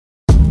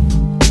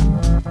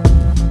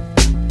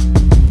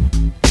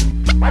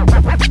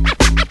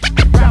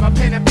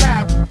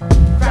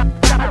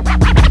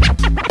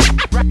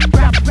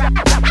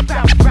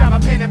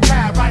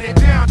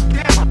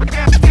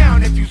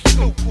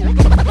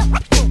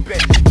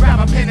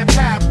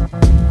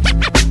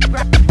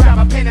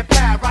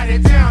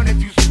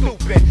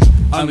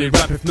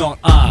with not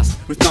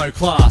asked, with no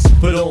class,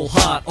 but all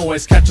heart,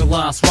 always catch a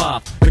last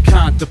laugh, but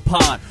can't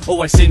depart,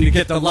 always seem to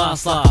get the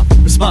last laugh.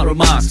 With smart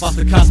remarks,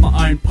 faster to cast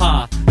my own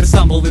path, but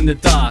stumble in the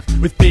dark,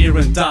 with beer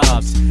and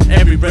dubs.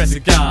 Every breath's a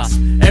gasp,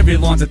 every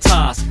line's a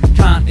task,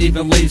 can't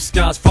even leave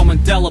scars from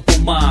indelible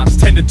marks.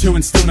 Tended to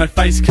and still no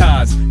face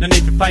cards, no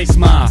need for face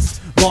masks.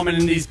 Rhyming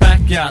in these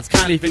backyards,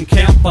 can't even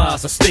count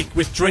bars. I stick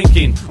with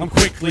drinking, I'm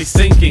quickly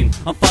sinking.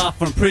 I'm far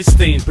from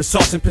pristine,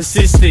 precise and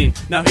persisting.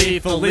 No here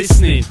for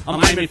listening,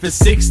 I'm aiming for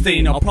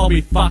 16. I'll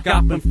probably fuck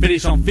up and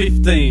finish on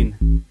 15.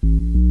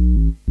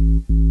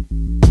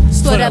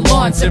 Slow down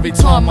lines every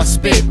time I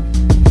spit.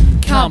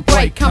 Can't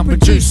break, can't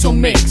produce or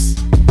mix.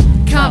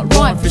 Can't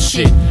rhyme for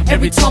shit,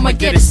 every time I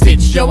get a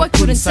stitch. Yo, I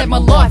couldn't save my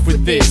life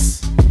with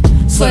this.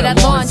 Slow down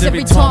lines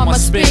every time I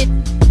spit.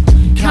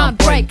 Can't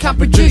break, can't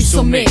produce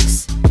or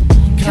mix.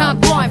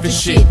 Can't rhyme for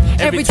shit,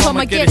 every time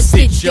I get a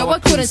stitch. Yo, I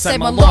couldn't save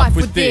my life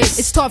with this.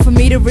 It's time for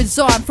me to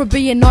resign from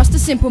being nice to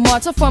simple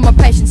minds. I find my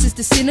patience is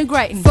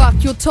disintegrating.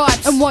 Fuck your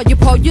types, and while you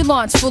pull your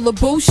lines full of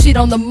bullshit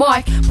on the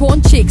mic.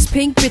 Porn chicks,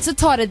 pink bits are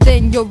tighter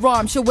than your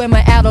rhymes. So am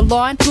I out of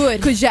line?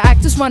 Good, cause your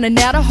actor's running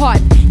out of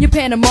hype. Your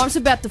pantomime's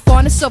about to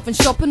find herself in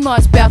shopping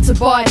lines, about to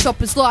buy a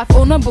chopper's life.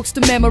 All nine books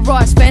to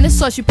memorize,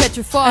 fantasize you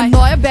petrify, and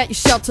lie about your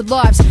sheltered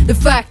lives. The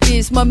fact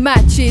is, my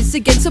match is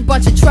against a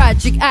bunch of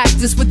tragic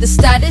actors with the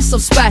status of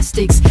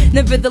spastics.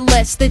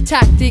 Nevertheless, their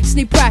tactics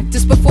need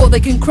practice before they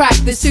can crack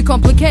this. Too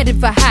complicated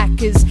for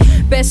hackers.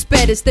 Best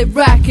bet is their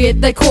racket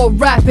they call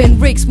rapping.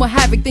 Wreaks more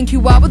havoc than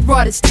QR with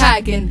writers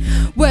tagging.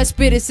 Worst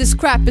bit is this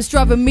crap is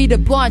driving me to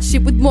blind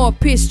shit with more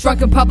piss.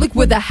 Drunk in public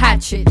with a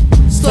hatchet.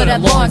 Slow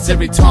down lines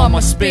every time I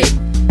spit.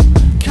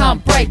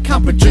 Can't break,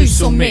 can't produce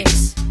or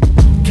mix.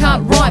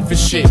 Can't rhyme for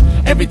shit,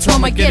 every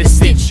time I get a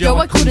stitch. Yo,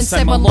 I couldn't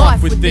save my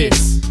life with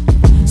this.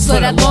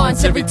 Slow down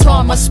lines every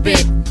time I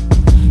spit.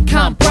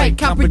 Can't break,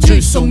 can't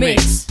produce or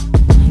mix.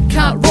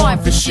 Can't rhyme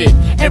for shit,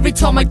 every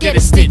time I get a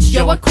stitch.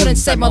 Yo, I couldn't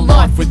save my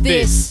life with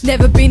this.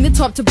 Never been the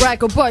type to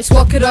brag or boast,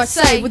 what could I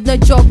say? With no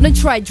job, no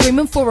trade,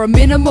 dreaming for a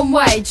minimum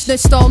wage. No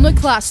style, no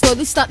class,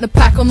 slowly starting to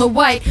pack on the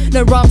way.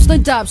 No rhymes, no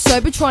dubs,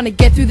 sober trying to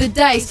get through the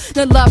days.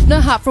 No love,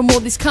 no heart from all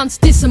these cunts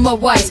dissing my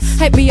ways.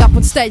 Hate me up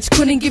on stage,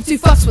 couldn't give two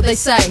fucks what they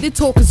say. The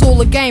talk is all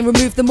a game,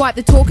 remove the mic,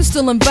 the talk is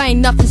still in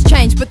vain. Nothing's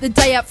changed, but the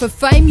day out for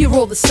fame, you're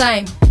all the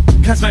same.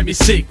 Cunts make me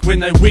sick when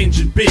they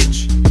whinge and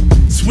bitch.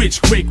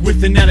 Switch quick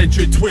with an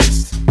attitude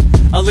twist.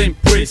 A limp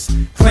wrist,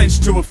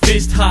 clenched to a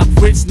fist. Half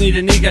wits need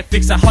an ego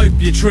fix, I hope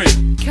you trip.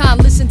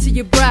 Can't listen to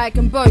you brag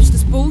and boast,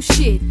 it's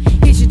bullshit.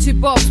 Here's your two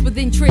bobs with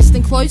interest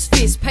and closed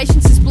fist.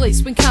 Patience is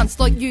bliss when cunts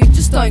like you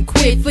just don't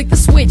quit. Flick the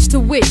switch to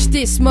which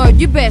this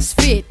mode you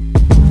best fit.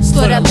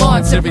 Slow down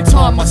lines every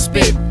time I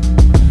spit.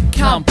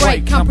 Can't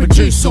break, can't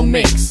produce or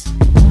mix.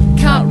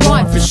 Can't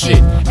rhyme for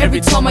shit,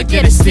 every time I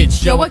get a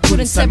stitch. Yo, I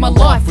couldn't save my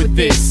life with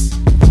this.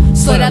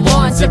 Slow down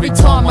lines every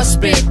time I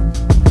spit.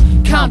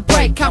 Can't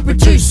break, can't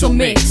produce or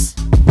mix.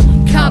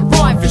 Can't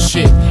rhyme for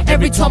shit,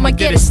 every time I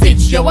get a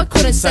stitch. Yo, I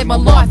couldn't save my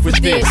life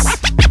with this.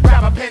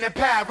 Grab a pen and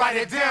pad, write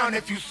it down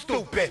if you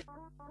stupid.